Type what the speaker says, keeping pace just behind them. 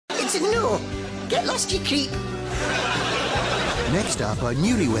it's a no. Get lost, you creep. Next up are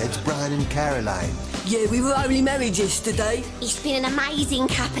newlyweds Brian and Caroline. Yeah, we were only married yesterday. It's been an amazing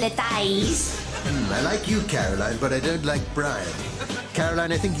couple of days. I like you, Caroline, but I don't like Brian.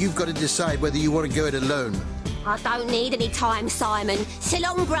 Caroline, I think you've got to decide whether you want to go it alone. I don't need any time, Simon. So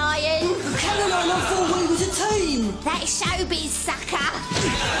long, Brian. Caroline, I thought we was a team. That's showbiz, sucker.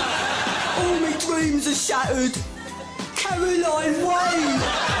 All my dreams are shattered. Caroline, wait.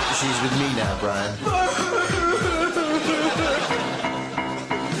 She's with me now, Brian.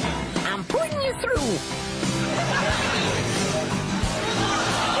 I'm putting you through.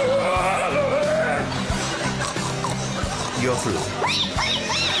 You're through.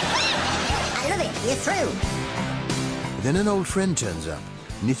 I love it. You're through. Then an old friend turns up,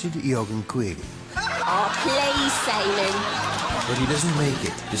 knitted Eoghan Quigg. Oh, please, Simon. But he doesn't make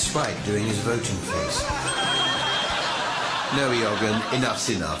it, despite doing his voting face. No, Eoghan, enough's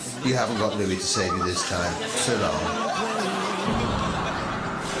enough. You haven't got Louis to save you this time. So long.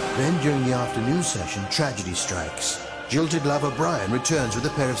 Then, during the afternoon session, tragedy strikes. Jilted lover Brian returns with a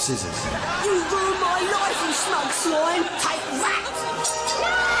pair of scissors. You ruined my life, you smug swine. Take that.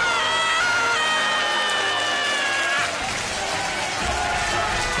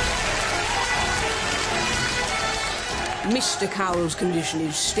 Mr. Cowell's condition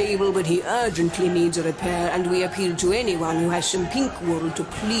is stable, but he urgently needs a repair, and we appeal to anyone who has some pink wool to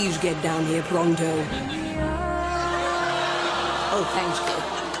please get down here pronto. Oh, thanks,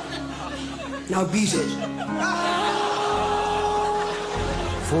 Dad. Now beat it.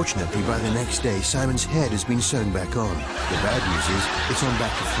 Fortunately, by the next day, Simon's head has been sewn back on. The bad news is, it's on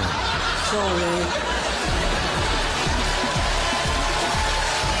back to front. Sorry.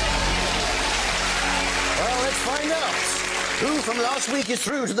 Well, let's find out. Who from last week is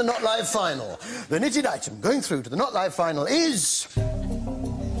through to the Not Live final? The knitted item going through to the Not Live final is...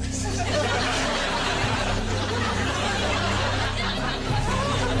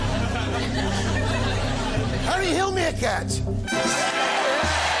 Harry Hill Meerkat.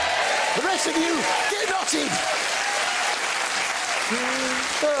 The rest of you, get knotted.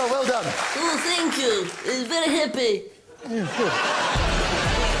 Oh, well done. Oh, thank you. I'm very happy. Yeah, good.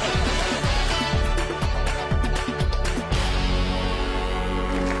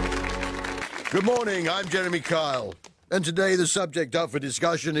 Good morning, I'm Jeremy Kyle. And today the subject up for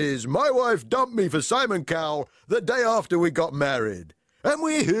discussion is my wife dumped me for Simon Cowell the day after we got married. And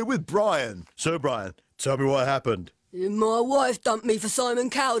we're here with Brian. So, Brian, tell me what happened. My wife dumped me for Simon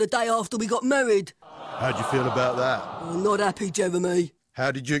Cowell the day after we got married. How'd you feel about that? I'm not happy, Jeremy.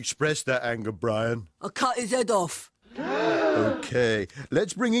 How did you express that anger, Brian? I cut his head off. OK,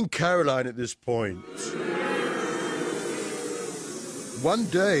 let's bring in Caroline at this point. One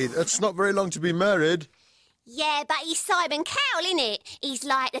day, that's not very long to be married. Yeah, but he's Simon Cowell, innit? He's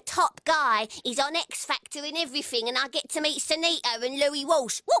like the top guy. He's on X Factor and everything, and I get to meet Sunita and Louis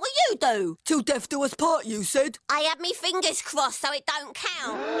Walsh. What will you do? Till death do us part, you said. I had me fingers crossed, so it don't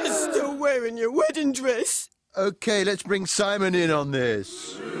count. You're still wearing your wedding dress. OK, let's bring Simon in on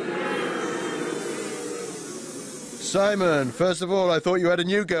this. Simon, first of all, I thought you had a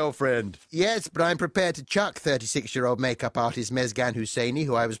new girlfriend. Yes, but I'm prepared to chuck 36-year-old makeup artist Mezgan Husseini,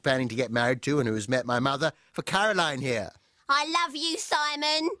 who I was planning to get married to and who has met my mother, for Caroline here. I love you,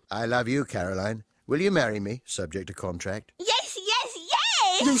 Simon. I love you, Caroline. Will you marry me, subject to contract? Yes, yes,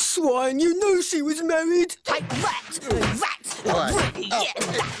 yes! You swine, you knew she was married. Take that! That! All right. Yeah,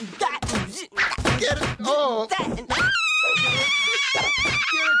 that! Get it! Oh!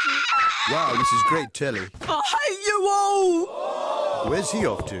 Wow, this is great telly. I hate you all! Where's he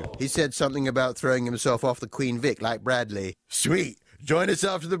off to? He said something about throwing himself off the Queen Vic like Bradley. Sweet. Join us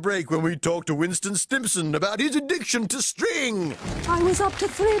after the break when we talk to Winston Stimson about his addiction to string. I was up to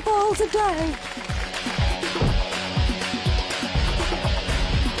 3 balls a day.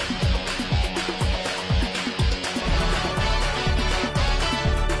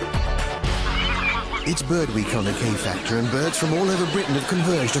 It's Bird Week on the K Factor, and birds from all over Britain have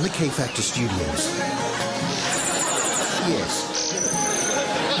converged on the K Factor studios. Yes.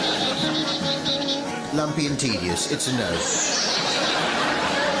 Lumpy and tedious. It's a no.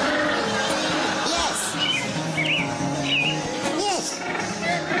 Yes. Yes.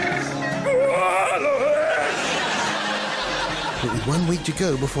 But with 1 week to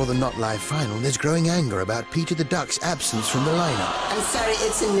go before the Not Live final, there's growing anger about Peter the Duck's absence from the lineup. I'm sorry,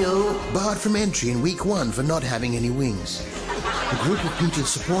 it's a no. Barred from entry in week 1 for not having any wings. A group of Peter's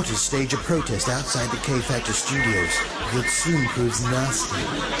supporters stage a protest outside the K Factor studios. That soon proves nasty.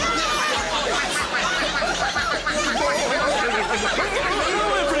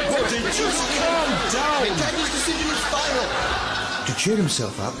 Everybody, just calm down. The judge's decision is final. To cheer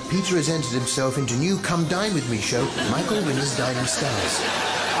himself up, Peter has entered himself into new Come Dine With Me show, Michael Winner's Dining Stars.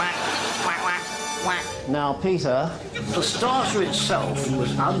 Now, Peter, the starter itself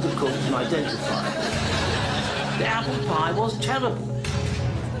was undercooked and identified. The apple pie was terrible.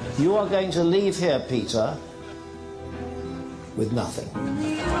 You are going to leave here, Peter, with nothing.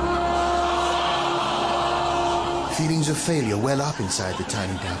 Feelings of failure well up inside the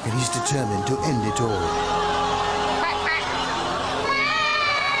tiny duck, and he's determined to end it all.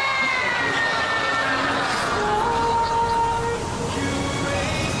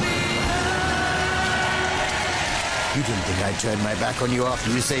 You didn't think I'd turn my back on you after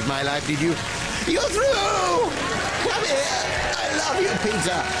you saved my life, did you? You're through! Come here! I love you,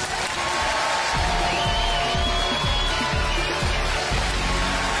 Peter!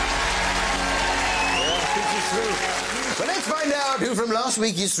 Peter's through. Well, let's find out who from last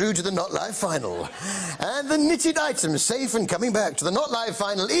week is through to the Not Live final. And the knitted item safe and coming back to the Not Live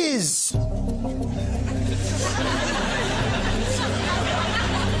final is...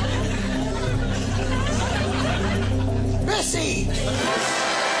 Bessie!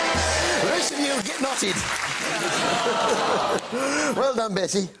 The rest of you get knotted. Well done,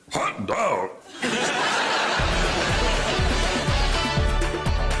 Bessie. Hot dog.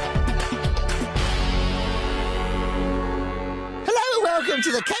 Hello and welcome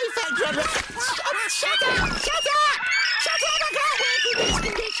to the K-Factor. Shut up! Shut up! Shut up! I can't work in these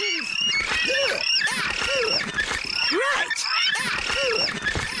conditions. Right.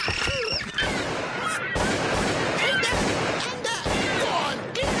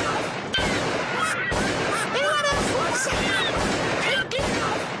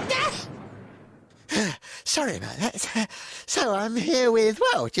 Sorry about that. So I'm here with,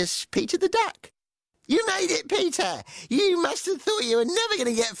 well, just Peter the Duck. You made it, Peter. You must have thought you were never going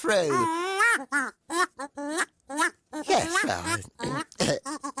to get through. Yes, well,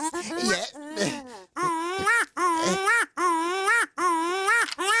 yeah.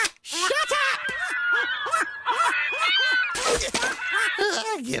 Shut up!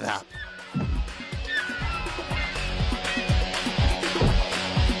 I give up.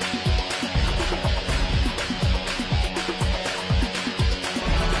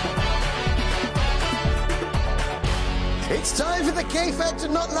 It's time for the K-Factor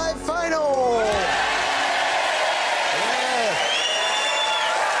Not Live final! Yeah.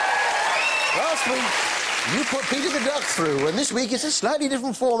 Last week, you put Peter the Duck through, and this week it's a slightly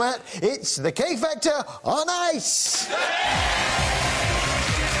different format. It's the K-Factor on Ice!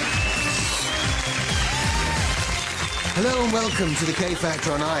 Hello and welcome to the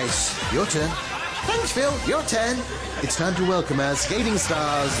K-Factor on Ice. Your turn. Thanks, Phil. Your turn. It's time to welcome our skating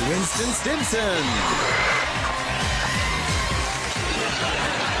stars, Winston Stimson.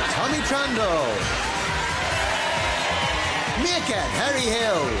 Tommy Trundle, Meerkat Harry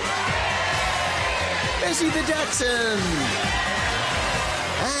Hill, Bessie the Dachshund,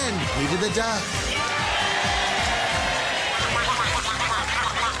 and Peter the Duck.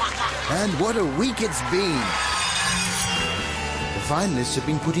 And what a week it's been. The finalists have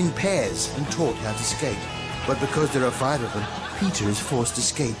been put in pairs and taught how to skate. But because there are 5 of them, Peter is forced to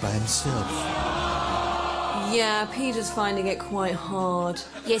skate by himself. Yeah, Peter's finding it quite hard.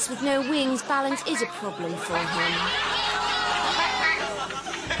 Yes, with no wings, balance is a problem for him.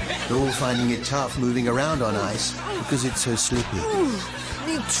 They're all finding it tough moving around on ice because it's so slippy.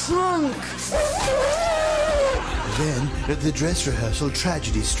 The trunk! Then, at the dress rehearsal,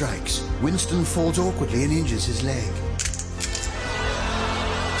 tragedy strikes. Winston falls awkwardly and injures his leg.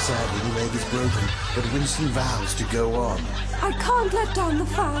 Sadly, the leg is broken, but Winston vows to go on. I can't let down the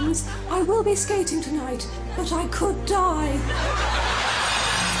fans. I will be skating tonight, but I could die.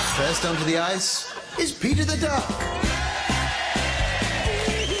 First onto the ice is Peter the Duck.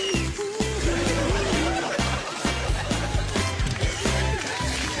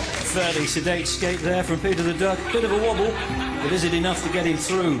 Fairly sedate skate there from Peter the Duck. Bit of a wobble, but is it enough to get him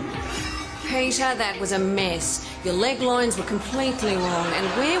through? Peter, that was a mess. Your leg lines were completely wrong, and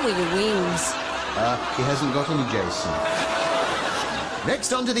where were your wings? He hasn't got any, Jason.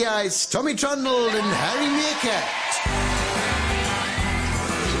 Next onto the ice, Tommy Trundle and Harry Meerkat.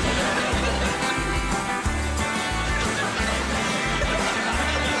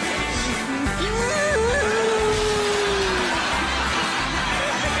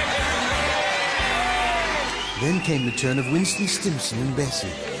 Then came the turn of Winston Stimson and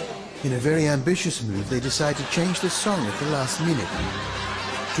Bessie. In a very ambitious move, they decide to change the song at the last minute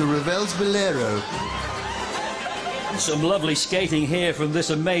to Ravel's Bolero. Some lovely skating here from this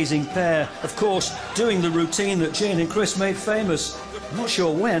amazing pair. Of course, doing the routine that Jane and Chris made famous. I'm not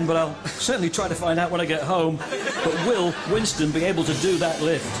sure when, but I'll certainly try to find out when I get home. But will Winston be able to do that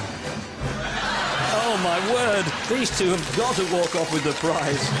lift? Oh, my word. These two have got to walk off with the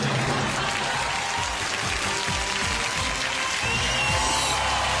prize.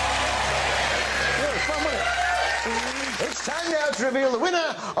 It's time now to reveal the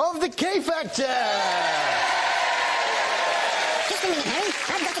winner of the K Factor. Just a minute, Harry.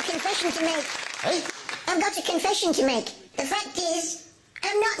 I've got a confession to make. Hey? I've got a confession to make. The fact is,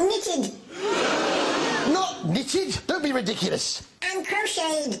 I'm not knitted. Not knitted? Don't be ridiculous. I'm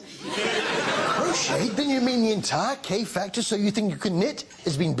crocheted. Crocheted? Then you mean the entire K Factor, so you think you can knit,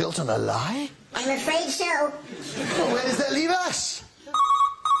 has been built on a lie? I'm afraid so. Well, where does that leave us?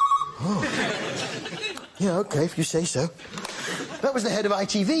 Oh. Yeah, OK, if you say so. That was the head of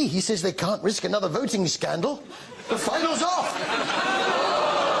ITV. He says they can't risk another voting scandal. The final's off.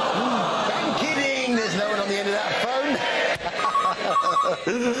 I'm kidding. There's no one on the end of that phone.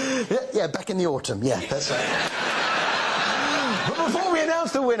 yeah, back in the autumn. Yeah, that's right. But before we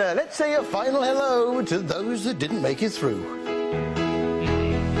announce the winner, let's say a final hello to those that didn't make it through.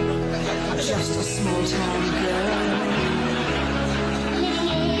 Just a small town girl.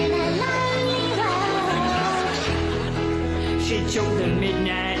 She took the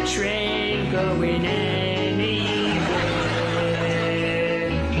midnight train going anywhere.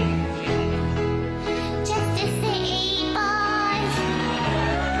 Just a city boy.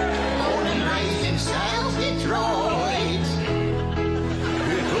 Born and raised in South Detroit.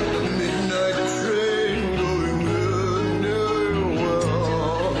 He took the midnight train going anywhere.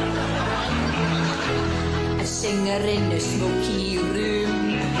 A singer in a smoky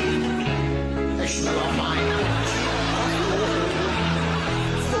room. The smell of mine.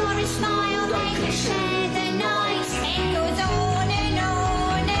 For a smile they can share the night. It goes on and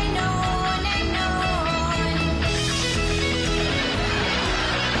on and on and on.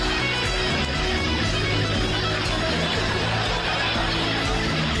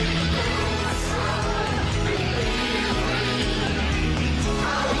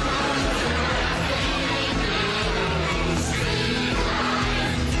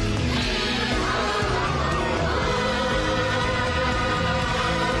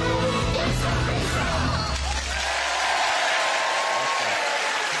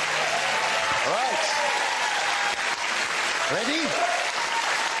 Right. Ready?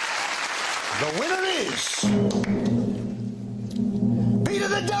 The winner is Peter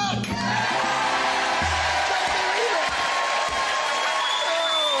the Duck.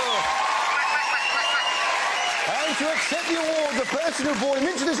 And to accept the award, the person who brought him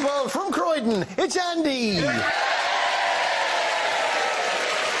into this world from Croydon, it's Andy.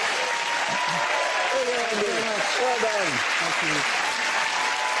 Well done. Thank you.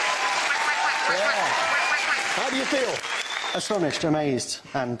 Yeah. How do you feel? Astonished, amazed,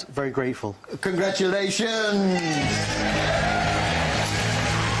 and very grateful. Congratulations.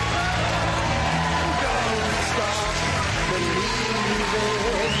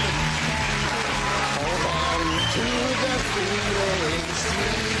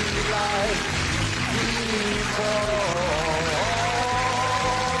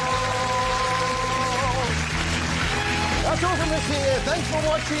 That's all from us here. Thanks for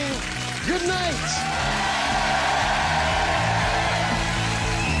watching. Good night.